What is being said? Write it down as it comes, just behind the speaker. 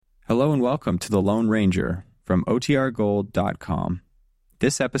Hello and welcome to The Lone Ranger from OTRGold.com.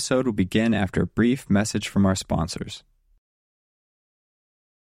 This episode will begin after a brief message from our sponsors.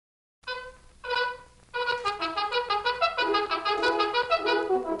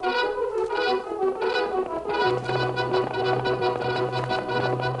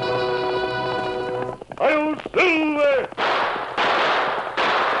 I'll Silver!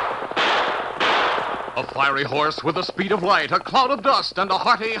 A fiery horse with the speed of light, a cloud of dust, and a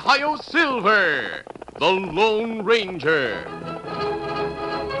hearty Hi-Yo Silver, the Lone Ranger.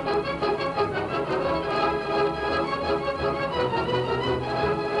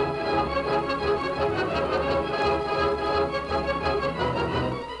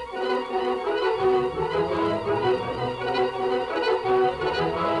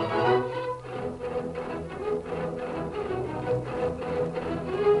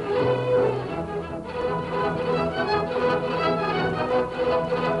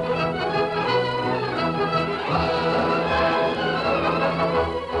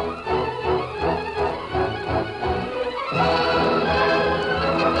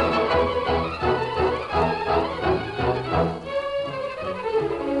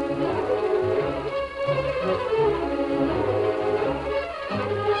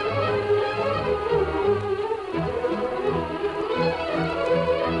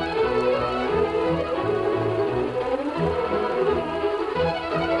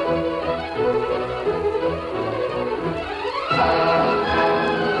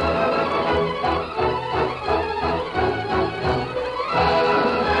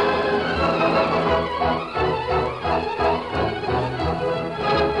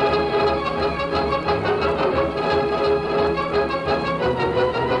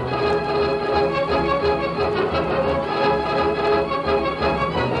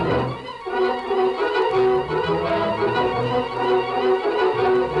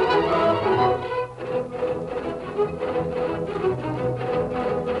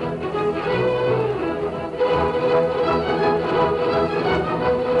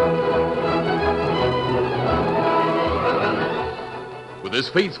 With his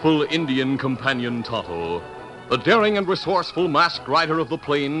faithful Indian companion Tonto, the daring and resourceful masked rider of the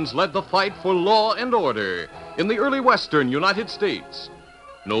plains led the fight for law and order in the early western United States.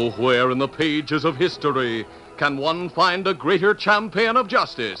 Nowhere in the pages of history can one find a greater champion of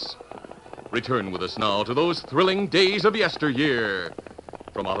justice. Return with us now to those thrilling days of yesteryear.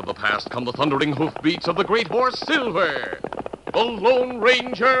 From out of the past come the thundering hoofbeats of the great horse Silver. The Lone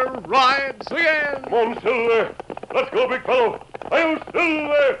Ranger rides again. Come on, Silver. Let's go, big fellow. I'll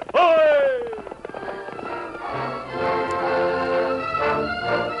Silver! Hi!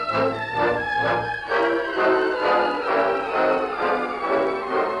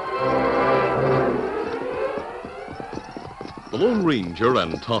 The Lone Ranger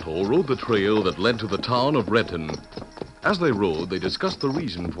and Tonto rode the trail that led to the town of Renton. As they rode, they discussed the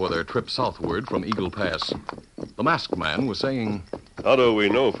reason for their trip southward from Eagle Pass. The masked man was saying, How do we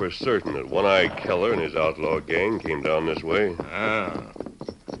know for certain that One-Eye Keller and his outlaw gang came down this way?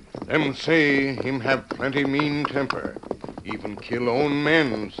 Them say him have plenty mean temper. Even kill own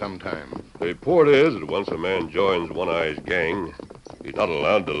men sometime. The report is that once a man joins One-Eye's gang, he's not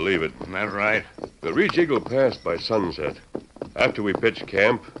allowed to leave it. That right? We'll reach Eagle Pass by sunset. After we pitch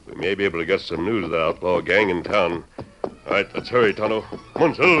camp, we may be able to get some news of the outlaw gang in town. All right, let's hurry, Tonto. Come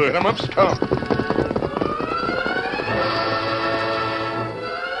on, Silver. Get him up, Scout.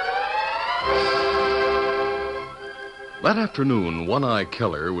 That afternoon, One-Eye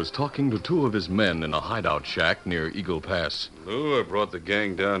Keller was talking to two of his men in a hideout shack near Eagle Pass. Lou, I brought the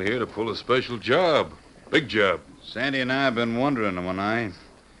gang down here to pull a special job. Big job. Sandy and I have been wondering, One-Eye.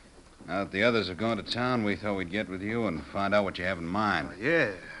 Now that the others have gone to town, we thought we'd get with you and find out what you have in mind.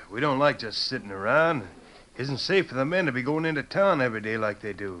 Yeah, we don't like just sitting around. Isn't safe for the men to be going into town every day like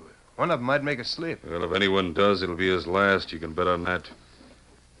they do. One of them might make a slip. Well, if anyone does, it'll be his last. You can bet on that.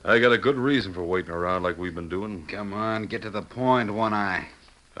 I got a good reason for waiting around like we've been doing. Come on, get to the point, One-Eye.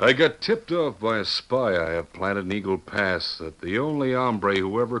 I got tipped off by a spy I have planted in Eagle Pass that the only hombre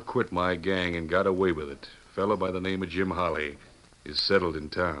who ever quit my gang and got away with it, a fellow by the name of Jim Holly, is settled in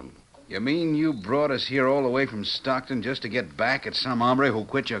town. You mean you brought us here all the way from Stockton just to get back at some hombre who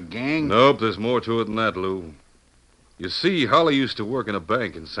quit your gang? Nope, there's more to it than that, Lou. You see, Holly used to work in a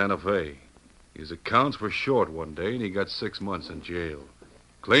bank in Santa Fe. His accounts were short one day, and he got 6 months in jail.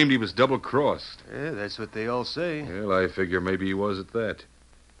 Claimed he was double-crossed. Yeah, that's what they all say. Well, I figure maybe he was at that.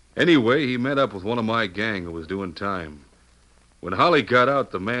 Anyway, he met up with one of my gang who was doing time. When Holly got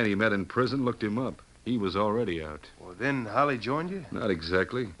out, the man he met in prison looked him up. He was already out. Well, then Holly joined you? Not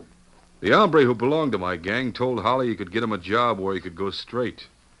exactly. The hombre who belonged to my gang told Holly he could get him a job where he could go straight.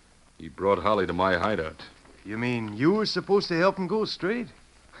 He brought Holly to my hideout. You mean you were supposed to help him go straight?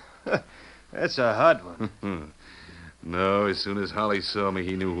 That's a hot one. No, as soon as Holly saw me,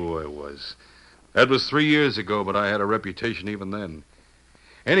 he knew who I was. That was 3 years ago, but I had a reputation even then.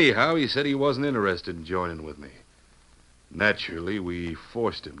 Anyhow, he said he wasn't interested in joining with me. Naturally, we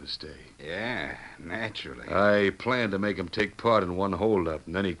forced him to stay. Yeah, naturally. I planned to make him take part in one holdup,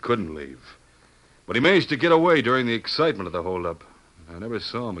 and then he couldn't leave. But he managed to get away during the excitement of the holdup. I never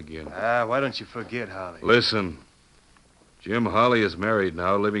saw him again. Why don't you forget Holly? Listen, Jim Holly is married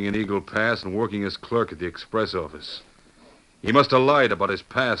now, living in Eagle Pass and working as clerk at the express office. He must have lied about his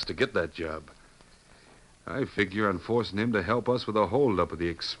past to get that job. I figure on forcing him to help us with a holdup at the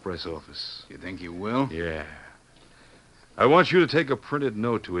express office. You think you will? Yeah. I want you to take a printed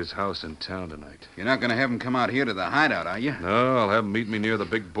note to his house in town tonight. You're not going to have him come out here to the hideout, are you? No, I'll have him meet me near the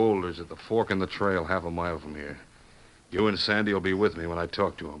big boulders at the fork in the trail 1/2 mile from here. You and Sandy will be with me when I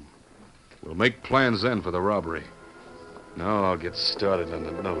talk to him. We'll make plans then for the robbery. Now I'll get started on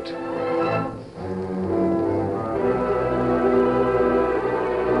the note.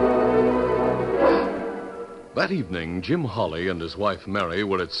 That evening, Jim Holly and his wife Mary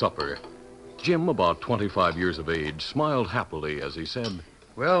were at supper. Jim, about 25 years of age, smiled happily as he said,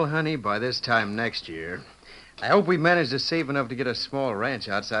 Well, honey, by this time next year, I hope we manage to save enough to get a small ranch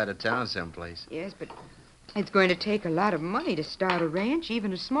outside of town someplace. Yes, but it's going to take a lot of money to start a ranch,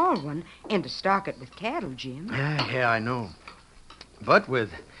 even a small one, and to stock it with cattle, Jim. Yeah, I know. But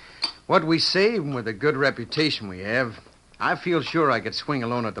with what we save and with the good reputation we have, I feel sure I could swing a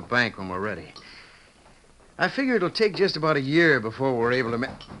loan at the bank when we're ready. I figure it'll take just about a year before we're able to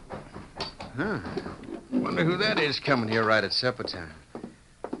Wonder who that is coming here right at supper time.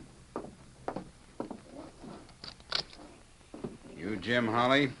 You Jim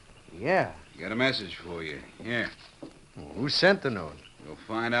Holly? Yeah. Got a message for you. Here. Who sent the note? You'll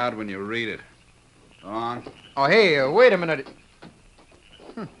find out when you read it. Go on. Oh, hey, wait a minute.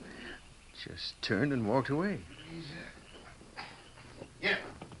 Just turned and walked away. Yeah.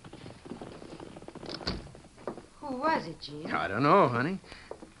 Who was it, Jim? I don't know, honey.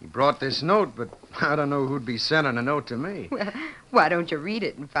 He brought this note, but I don't know who'd be sending a note to me. Well, why don't you read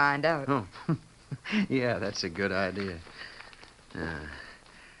it and find out? Oh, yeah, that's a good idea.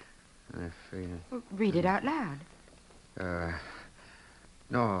 I figured... Well, read it out loud.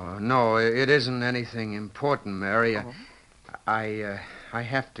 No, it isn't anything important, Mary. Oh. I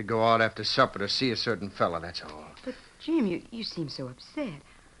have to go out after supper to see a certain fella, that's all. But, Jim, you seem so upset.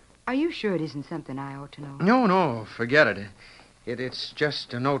 Are you sure it isn't something I ought to know? No, forget it. It's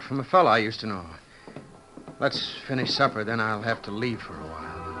just a note from a fella I used to know. Let's finish supper, then I'll have to leave for a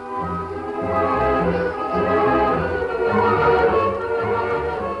while.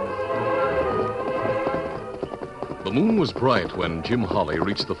 The moon was bright when Jim Holly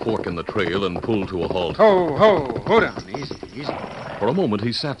reached the fork in the trail and pulled to a halt. Hold on. Easy. For a moment,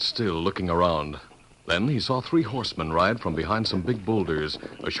 he sat still, looking around. Then he saw 3 horsemen ride from behind some big boulders,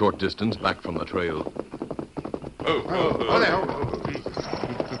 a short distance back from the trail.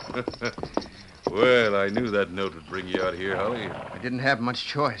 Well, I knew that note would bring you out here, Holly. I didn't have much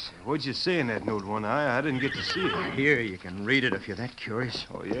choice. What'd you say in that note, One Eye? I didn't get to see it. Here, you can read it if you're that curious.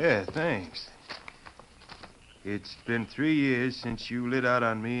 Oh, yeah, thanks. It's been 3 years since you lit out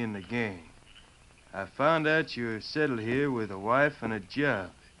on me and the gang. I found out you're settled here with a wife and a job.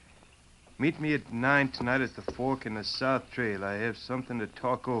 Meet me at 9 tonight at the fork in the South Trail. I have something to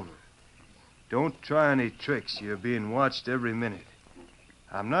talk over. Don't try any tricks. You're being watched every minute.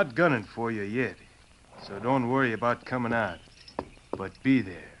 I'm not gunning for you yet, so don't worry about coming out. But be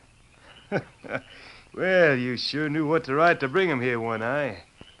there. Well, you sure knew what to write to bring him here, One Eye.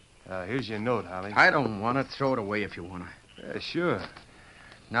 Here's your note, Holly. I don't want to. Throw it away if you want to. Sure.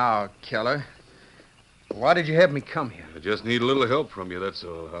 Now, Keller, why did you have me come here? I just need a little help from you, that's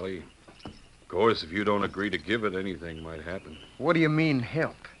all, Holly. Of course, if you don't agree to give it, anything might happen. What do you mean,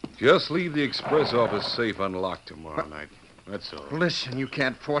 help? Just leave the express office safe unlocked tomorrow night. That's all. Listen, you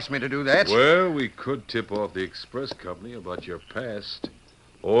can't force me to do that. Well, we could tip off the express company about your past.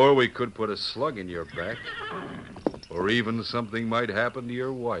 Or we could put a slug in your back. Or even something might happen to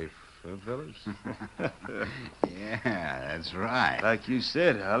your wife. Huh, fellas? Yeah, that's right. Like you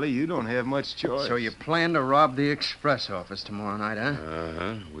said, Holly, you don't have much choice. So you plan to rob the express office tomorrow night, huh?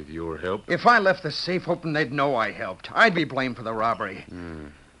 Uh-huh, with your help. If I left the safe open, they'd know I helped. I'd be blamed for the robbery.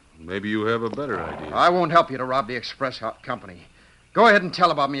 Maybe you have a better idea. I won't help you to rob the express company. Go ahead and tell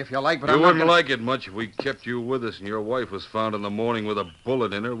about me if you like, but You I'm not wouldn't gonna... like it much if we kept you with us and your wife was found in the morning with a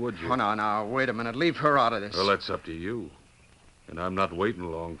bullet in her, would you? Oh, no, wait a minute. Leave her out of this. Well, that's up to you. And I'm not waiting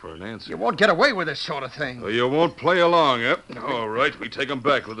long for an answer. You won't get away with this sort of thing. So you won't play along, eh? All right, we take him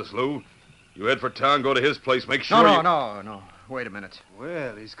back with us, Lou. You head for town, go to his place, make sure No. Wait a minute.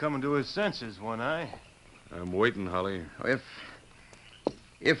 Well, he's coming to his senses, One-Eye. I'm waiting, Holly.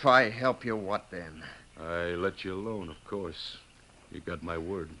 If I help you, what then? I let you alone, of course. You got my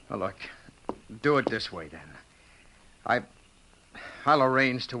word. Well, look, do it this way, then. I'll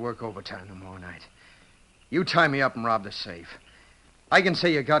arrange to work overtime tomorrow night. You tie me up and rob the safe. I can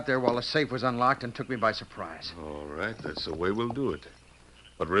say you got there while the safe was unlocked and took me by surprise. All right, that's the way we'll do it.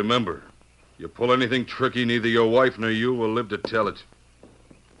 But remember, you pull anything tricky, neither your wife nor you will live to tell it.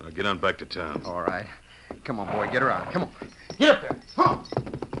 Now get on back to town. All right. Come on, boy, get around. Come on. Get up there. Oh.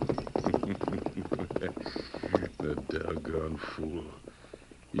 The doggone fool.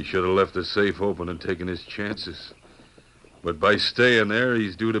 He should have left the safe open and taken his chances. But by staying there,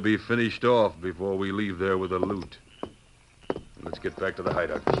 he's due to be finished off before we leave there with the loot. Let's get back to the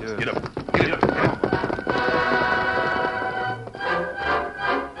hideout. Sure. Get up. Get up.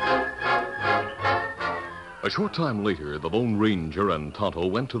 A short time later, the Lone Ranger and Tonto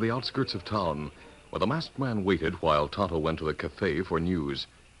went to the outskirts of town, where the masked man waited while Tonto went to the cafe for news.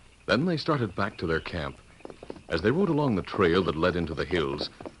 Then they started back to their camp. As they rode along the trail that led into the hills,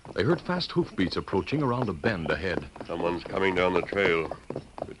 they heard fast hoofbeats approaching around a bend ahead. Someone's coming down the trail.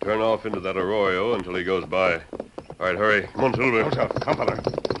 We turn off into that arroyo until he goes by. All right, hurry. Come on, Silver. Watch out. Come, fella.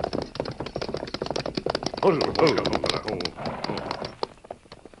 Oh, Silver.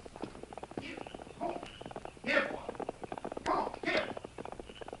 Oh.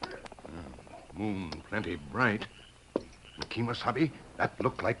 Moon plenty bright. Kimasabi, that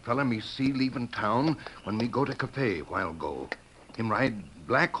look like fella me see leaving town when me go to cafe while go. Him ride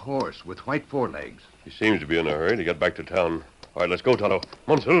black horse with white forelegs. He seems to be in a hurry to get back to town. All right, let's go, Tonto.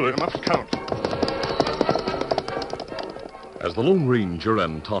 Come on, Silver. Must count. As the Lone Ranger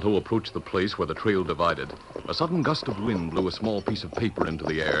and Tonto approached the place where the trail divided, a sudden gust of wind blew a small piece of paper into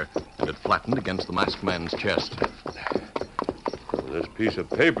the air, and it flattened against the masked man's chest. This piece of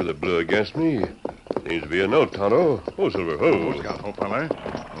paper that blew against me seems to be a note, Tonto. Oh, Silver. Oh. Oh, fella.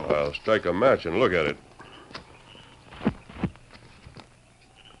 I'll strike a match and look at it.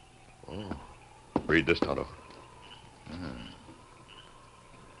 Oh. Read this, Tonto.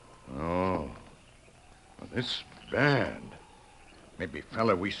 Oh. This bad. Maybe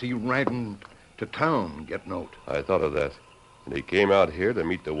fella we see riding to town get note. I thought of that. And he came out here to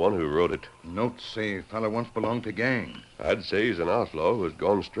meet the one who wrote it. Notes say fella once belonged to gang. I'd say he's an outlaw who has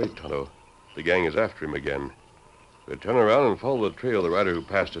gone straight, Tonto. The gang is after him again. We'll turn around and follow the trail of the rider who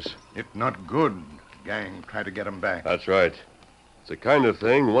passed us. It not good. Gang try to get him back. That's right. It's the kind of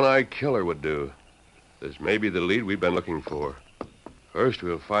thing one-eye killer would do. This may be the lead we've been looking for. First,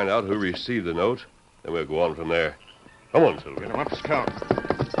 we'll find out who received the note, then we'll go on from there. Come on, Silver. Get him up, Scout.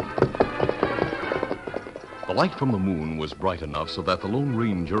 The light from the moon was bright enough so that the Lone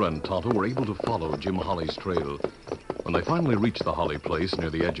Ranger and Tonto were able to follow Jim Holly's trail. When they finally reached the Holly place near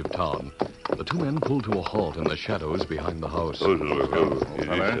the edge of town, the two men pulled to a halt in the shadows behind the house. Oh, Silver. Oh, easy,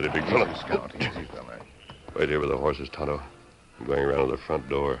 steady, big fella. Easy, Scout. Easy, fella. Wait here with the horses, Tonto. I'm going around to the front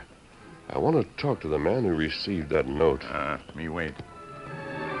door. I want to talk to the man who received that note. Me wait.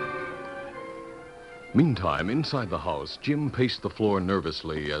 Meantime, inside the house, Jim paced the floor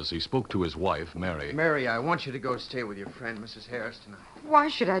nervously as he spoke to his wife, Mary. Mary, I want you to go stay with your friend, Mrs. Harris, tonight. Why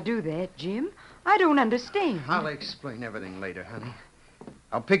should I do that, Jim? I don't understand. I'll explain everything later, honey.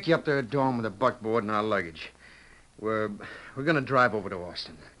 I'll pick you up there at dawn with a buckboard and our luggage. We're going to drive over to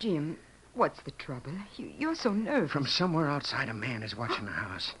Austin. Jim, what's the trouble? You're so nervous. From somewhere outside, a man is watching the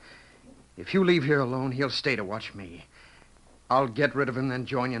house. If you leave here alone, he'll stay to watch me. I'll get rid of him, then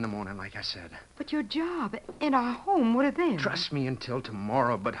join you in the morning, like I said. But your job and our home, what are they? Trust me until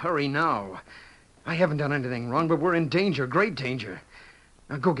tomorrow, but hurry now. I haven't done anything wrong, but we're in danger, great danger.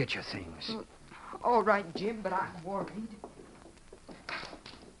 Now, go get your things. All right, Jim, but I'm worried.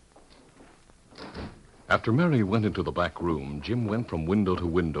 After Mary went into the back room, Jim went from window to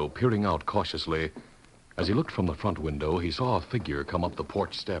window, peering out cautiously. As he looked from the front window, he saw a figure come up the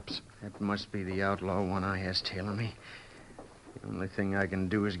porch steps. That must be the outlaw One-Eye has tailing me. The only thing I can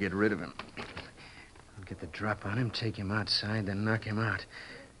do is get rid of him. I'll get the drop on him, take him outside, then knock him out.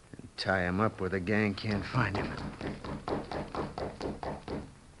 And tie him up where the gang can't find him.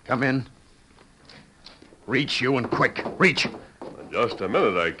 Come in. Reach, you, and quick. Reach. Just a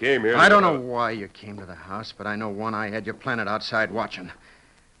minute. I came here. I don't know why you came to the house, but I know One-Eye had you planted outside watching.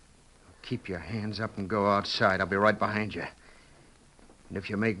 Keep your hands up and go outside. I'll be right behind you. And if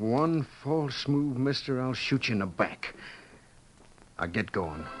you make one false move, mister, I'll shoot you in the back. Now get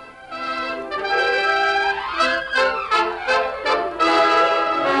going.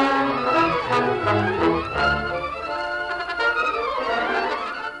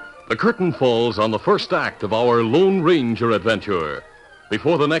 The curtain falls on the first act of our Lone Ranger adventure.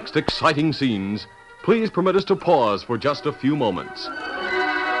 Before the next exciting scenes, please permit us to pause for just a few moments.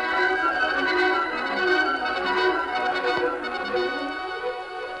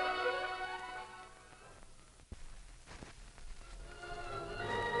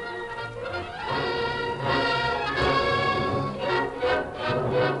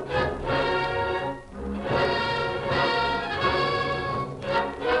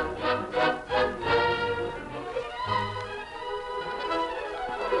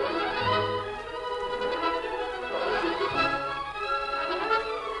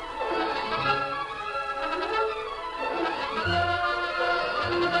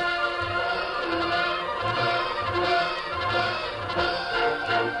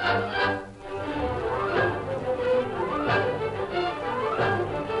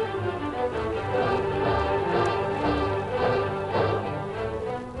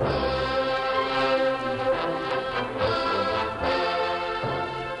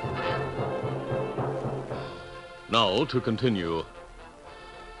 Now, to continue.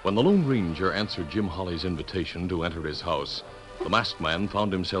 When the Lone Ranger answered Jim Holly's invitation to enter his house, the masked man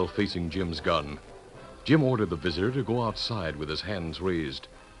found himself facing Jim's gun. Jim ordered the visitor to go outside with his hands raised.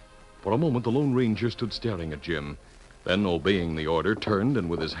 For a moment, the Lone Ranger stood staring at Jim. Then, obeying the order, turned and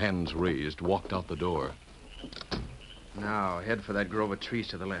with his hands raised, walked out the door. Now, head for that grove of trees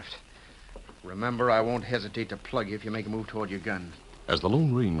to the left. Remember, I won't hesitate to plug you if you make a move toward your gun. As the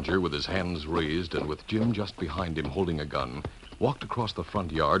Lone Ranger, with his hands raised and with Jim just behind him holding a gun, walked across the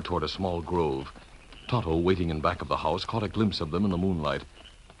front yard toward a small grove, Tonto, waiting in back of the house, caught a glimpse of them in the moonlight.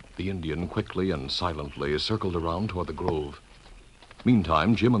 The Indian quickly and silently circled around toward the grove.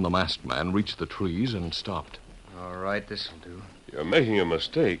 Meantime, Jim and the masked man reached the trees and stopped. All right, this'll do. You're making a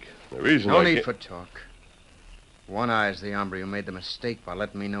mistake. The reason No need for talk. One Eye's the hombre who made the mistake by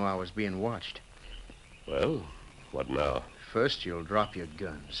letting me know I was being watched. Well, what now? First, you'll drop your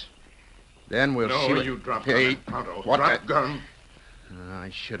guns. Then we'll see. No, you drop Hey, gun. Tonto, what drop the- gun. I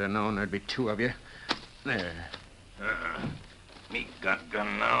should have known there'd be two of you. There. Me got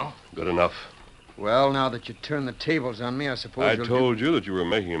gun now. Good enough. Well, now that you turn the tables on me, I suppose I you'll told you that you were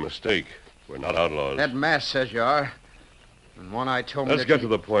making a mistake. We're not outlaws. That mask says you are. And One Eye told me Let's that get to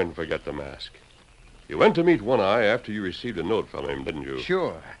the point and forget the mask. You went to meet One Eye after you received a note from him, didn't you?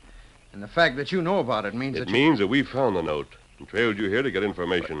 Sure. And the fact that you know about it means It that means that we found the note and trailed you here to get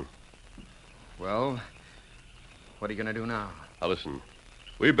information. Well, what are you going to do now? Now listen,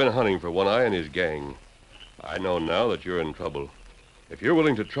 we've been hunting for One Eye and his gang. I know now that you're in trouble. If you're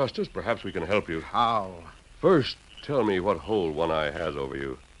willing to trust us, perhaps we can help you. How? First, tell me what hold One Eye has over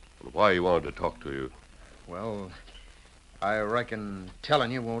you and why he wanted to talk to you. Well, I reckon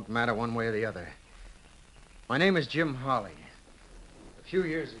telling you won't matter one way or the other. My name is Jim Holly. A few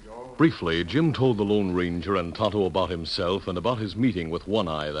years ago... Briefly, Jim told the Lone Ranger and Tonto about himself and about his meeting with One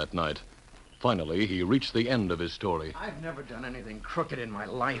Eye that night. Finally, he reached the end of his story. I've never done anything crooked in my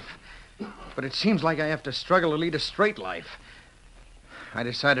life, but it seems like I have to struggle to lead a straight life. I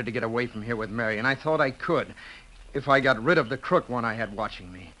decided to get away from here with Mary, and I thought I could if I got rid of the crook One Eye had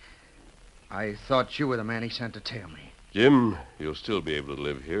watching me. I thought you were the man he sent to tail me. Jim, you'll still be able to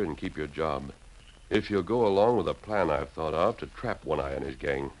live here and keep your job if you'll go along with a plan I've thought of to trap One Eye and his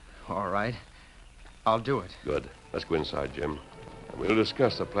gang. All right. I'll do it. Good. Let's go inside, Jim, and we'll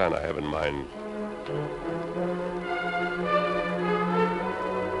discuss the plan I have in mind.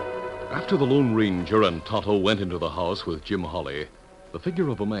 After the Lone Ranger and Tonto went into the house with Jim Holly, the figure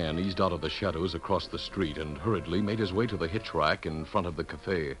of a man eased out of the shadows across the street and hurriedly made his way to the hitch rack in front of the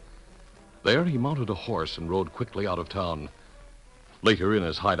cafe. There he mounted a horse and rode quickly out of town. Later, in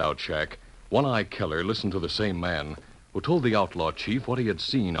his hideout shack, One Eye Keller listened to the same man, who told the outlaw chief what he had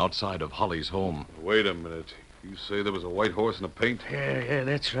seen outside of Holly's home. Wait a minute. You say there was a white horse and a paint? Yeah,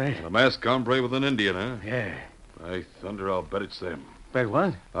 that's right. And a masked hombre with an Indian, huh? Yeah. By thunder, I'll bet it's them. Bet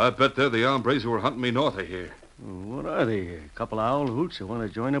what? I bet they're the hombres who were hunting me north of here. What are they? A couple of owl hoots who want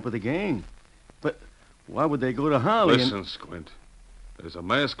to join up with the gang. But why would they go to Holly? Listen, Squint. There's a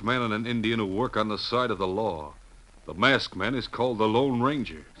masked man and an Indian who work on the side of the law. The masked man is called the Lone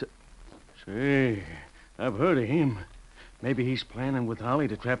Ranger. Say, I've heard of him. Maybe he's planning with Holly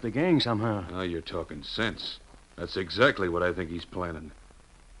to trap the gang somehow. Now you're talking sense. That's exactly what I think he's planning.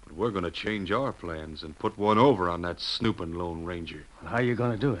 But we're going to change our plans and put one over on that snooping Lone Ranger. How you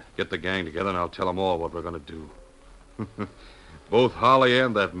going to do it? Get the gang together and I'll tell them all what we're going to do. Both Holly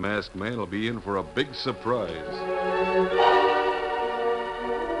and that masked man will be in for a big surprise.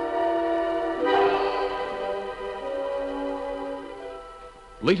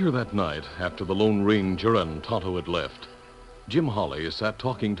 Later that night, after the Lone Ranger and Tonto had left, Jim Holly sat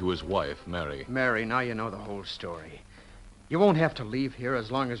talking to his wife, Mary. Mary, now you know the whole story. You won't have to leave here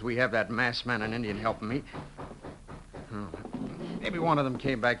as long as we have that masked man and Indian helping me. Oh, maybe one of them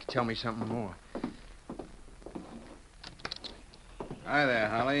came back to tell me something more. Hi there,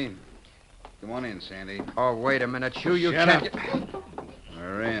 Holly. Come on in, Sandy. Oh, wait a minute, Shoo. You Shut can't... up.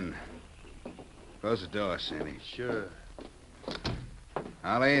 We're in. Close the door, Sandy. Sure.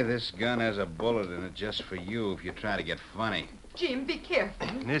 Holly, this gun has a bullet in it just for you if you try to get funny. Jim, be careful.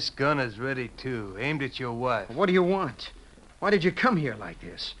 And this gun is ready, too, aimed at your wife. What do you want? Why did you come here like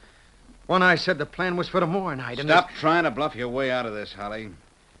this? One Eye said the plan was for tomorrow night, and... Stop trying to bluff your way out of this, Holly.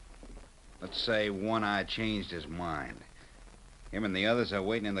 Let's say One Eye changed his mind. Him and the others are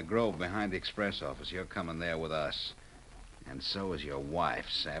waiting in the grove behind the express office. You're coming there with us. And so is your wife,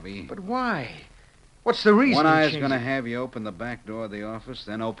 savvy? But why? What's the reason? One he Eye's changed going to it? have you open the back door of the office,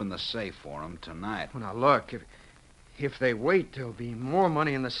 then open the safe for him tonight. Well, now, look, if they wait, there'll be more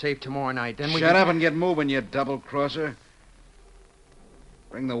money in the safe tomorrow night. Then we Shut can... up and get moving, you double-crosser.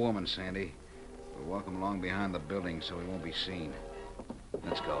 Bring the woman, Sandy. We'll walk him along behind the building so he won't be seen.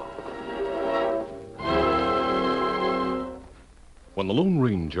 Let's go. When the Lone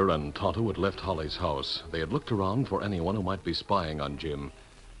Ranger and Tonto had left Holly's house, they had looked around for anyone who might be spying on Jim.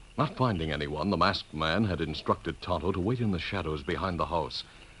 Not finding anyone, the masked man had instructed Tonto to wait in the shadows behind the house,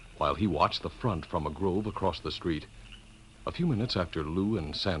 while he watched the front from a grove across the street. A few minutes after Lou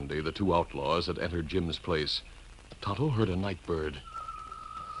and Sandy, the two outlaws, had entered Jim's place, Tonto heard a night bird.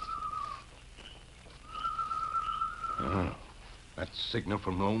 That's signal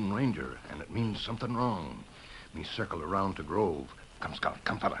from the Lone Ranger, and it means something wrong. Me circle around to Grove. Come, Scout.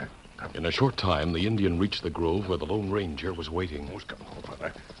 Come, fella. Come. In a short time, the Indian reached the grove where the Lone Ranger was waiting. Oh, Scout,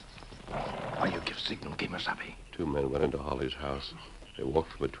 fella. Why you give signal, Kimasabi? 2 men went into Holly's house. They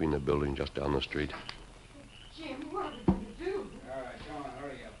walked from between the buildings just down the street. Jim, what are we going to do? All right, come on,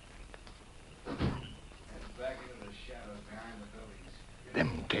 hurry up. Head back into the shadows behind the buildings.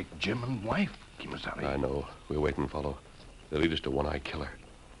 Them take Jim and wife, Kimasabi. I know. We'll wait and follow. They'll lead us to One Eye Killer.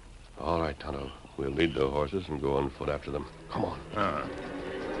 All right, Tonto. We'll lead the horses and go on foot after them. Come on.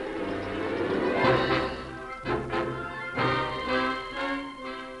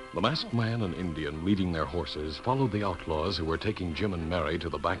 The masked man and Indian, leading their horses, followed the outlaws who were taking Jim and Mary to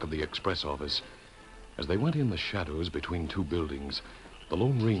the back of the express office. As they went in the shadows between two buildings, the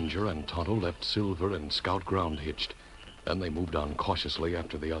Lone Ranger and Tonto left Silver and Scout ground hitched. Then they moved on cautiously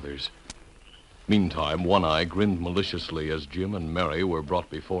after the others. Meantime, One Eye grinned maliciously as Jim and Mary were brought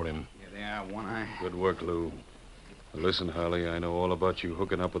before him. Here they are, One Eye. Good work, Lou. Listen, Holly, I know all about you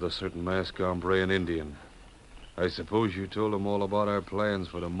hooking up with a certain masked hombre and Indian. I suppose you told him all about our plans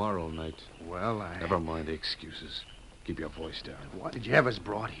for tomorrow night. Well, Never mind the excuses. Keep your voice down. Why did you have us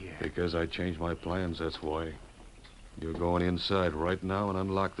brought here? Because I changed my plans, that's why. You're going inside right now and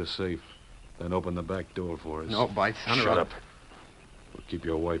unlock the safe. Then open the back door for us. No, by thunder. Shut up. We'll keep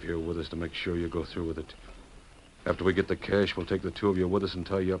your wife here with us to make sure you go through with it. After we get the cash, we'll take the two of you with us and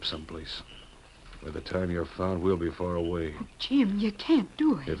tie you up someplace. By the time you're found, we'll be far away. Jim, you can't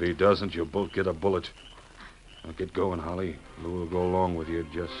do it. If he doesn't, you'll both get a bullet. Now get going, Holly. Lou will go along with you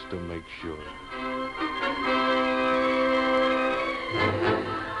just to make sure.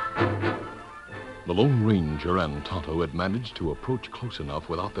 The Lone Ranger and Tonto had managed to approach close enough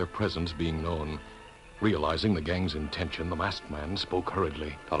without their presence being known. Realizing the gang's intention, the masked man spoke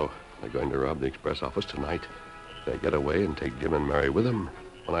hurriedly. Tonto, they're going to rob the express office tonight. They get away and take Jim and Mary with them,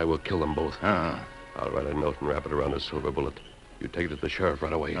 and I will kill them both. I'll write a note and wrap it around a silver bullet. You take it to the sheriff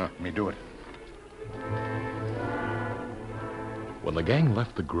right away. Me do it. When the gang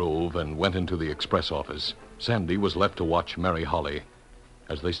left the grove and went into the express office, Sandy was left to watch Mary Holly.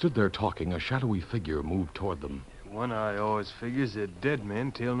 As they stood there talking, a shadowy figure moved toward them. One Eye always figures that dead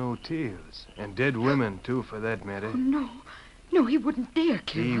men tell no tales. And dead women, too, for that matter. Oh, no. No, he wouldn't dare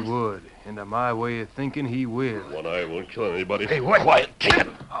kill He us. would. And to my way of thinking, he will. One Eye won't kill anybody. Hey, what? Quiet. Take it.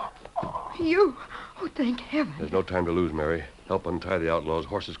 You? Oh, thank heaven. There's no time to lose, Mary. Help untie the outlaws'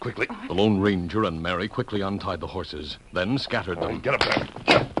 horses quickly. The Lone Ranger and Mary quickly untied the horses, then scattered them. Get up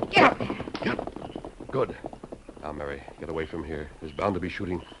there. Get up. Good. Now, Mary, get away from here. There's bound to be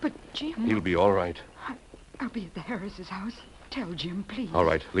shooting. But, Jim... He'll be all right. I'll be at the Harris's house. Tell Jim, please. All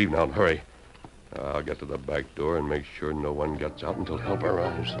right, leave now and hurry. I'll get to the back door and make sure no one gets out until help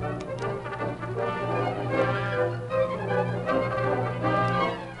arrives.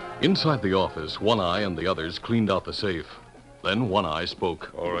 Inside the office, One Eye and the others cleaned out the safe. Then One Eye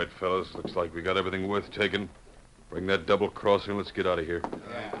spoke. All right, fellas. Looks like we got everything worth taking. Bring that double cross and let's get out of here.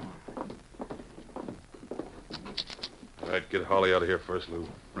 Yeah. All right, get Holly out of here first, Lou.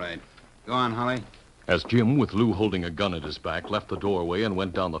 Right. Go on, Holly. As Jim, with Lou holding a gun at his back, left the doorway and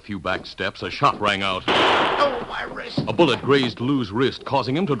went down the few back steps, a shot rang out. Oh, my wrist. A bullet grazed Lou's wrist,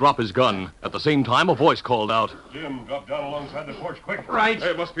 causing him to drop his gun. At the same time, a voice called out. Jim, drop down alongside the porch, quick. Right.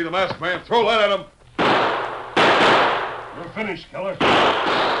 Hey, it must be the masked man. Throw that at him. You're finished, Keller.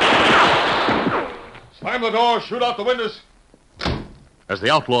 Slam the door. Shoot out the windows. As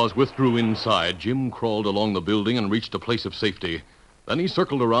the outlaws withdrew inside, Jim crawled along the building and reached a place of safety. Then he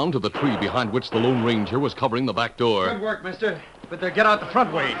circled around to the tree behind which the Lone Ranger was covering the back door. Good work, mister. But get out the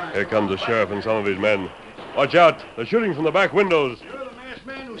front way. Here comes the sheriff and some of his men. Watch out. They're shooting from the back windows. You're the masked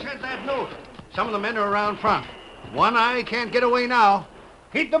man who sent that note. Some of the men are around front. One Eye can't get away now.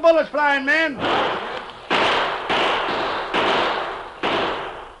 Keep the bullets flying, men.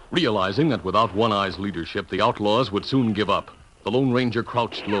 Realizing that without One Eye's leadership, the outlaws would soon give up, the Lone Ranger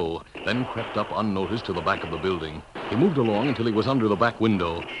crouched low, then crept up unnoticed to the back of the building. He moved along until he was under the back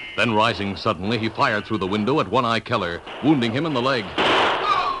window. Then, rising suddenly, he fired through the window at One Eye Keller, wounding him in the leg.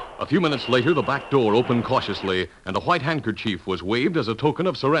 A few minutes later, the back door opened cautiously, and a white handkerchief was waved as a token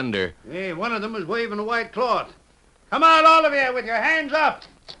of surrender. Hey, one of them was waving a white cloth. Come out, all of you, with your hands up.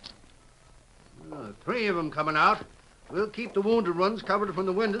 Three of them coming out. We'll keep the wounded ones covered from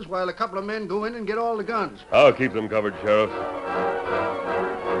the windows while a couple of men go in and get all the guns. I'll keep them covered, Sheriff.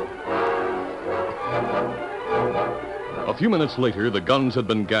 A few minutes later, the guns had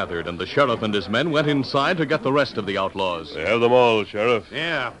been gathered, and the sheriff and his men went inside to get the rest of the outlaws. They have them all, Sheriff.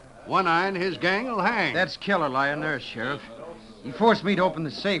 Yeah, One Eye and his gang will hang. That's Keller lying there, Sheriff. He forced me to open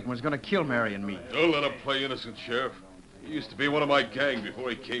the safe and was going to kill Mary and me. Don't let him play innocent, Sheriff. He used to be one of my gang before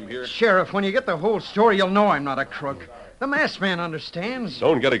he came here. Sheriff, when you get the whole story, you'll know I'm not a crook. The masked man understands.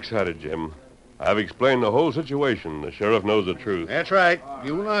 Don't get excited, Jim. I've explained the whole situation. The sheriff knows the truth. That's right.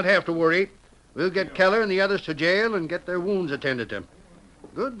 You will not have to worry. We'll get Keller and the others to jail and get their wounds attended to.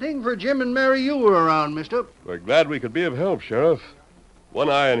 Good thing for Jim and Mary you were around, mister. We're glad we could be of help, Sheriff. One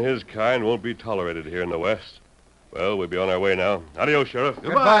Eye and his kind won't be tolerated here in the West. Well, we'll be on our way now. Adios, Sheriff.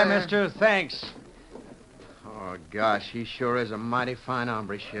 Goodbye, mister. Thanks. Oh, gosh, he sure is a mighty fine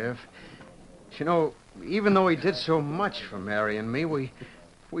hombre, Sheriff. You know, even though he did so much for Mary and me, we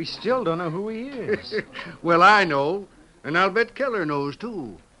still don't know who he is. Well, I know, and I'll bet Keller knows,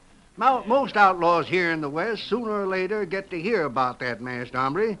 too. Most outlaws here in the West, sooner or later, get to hear about that masked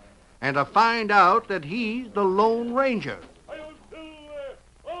hombre and to find out that he's the Lone Ranger.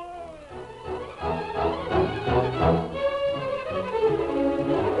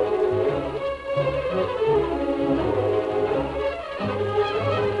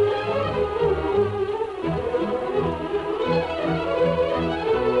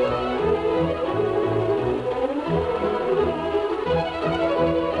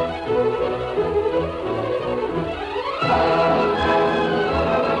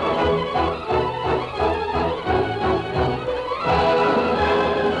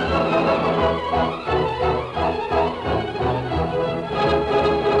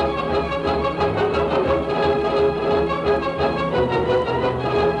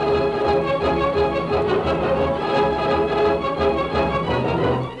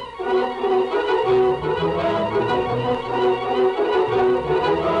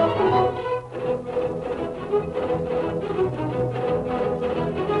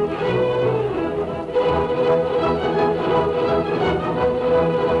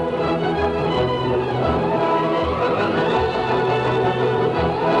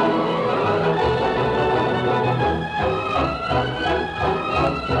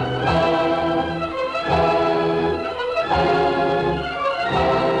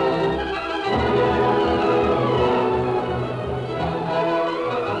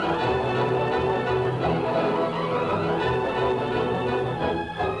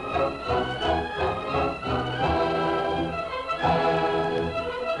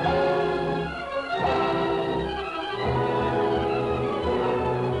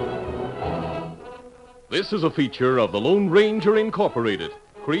 This is a feature of the Lone Ranger Incorporated,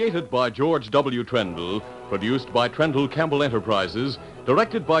 created by George W. Trendle, produced by Trendle Campbell Enterprises,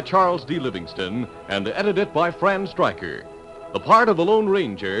 directed by Charles D. Livingston, and edited by Fran Stryker. The part of the Lone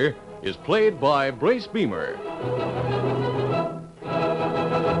Ranger is played by Brace Beamer.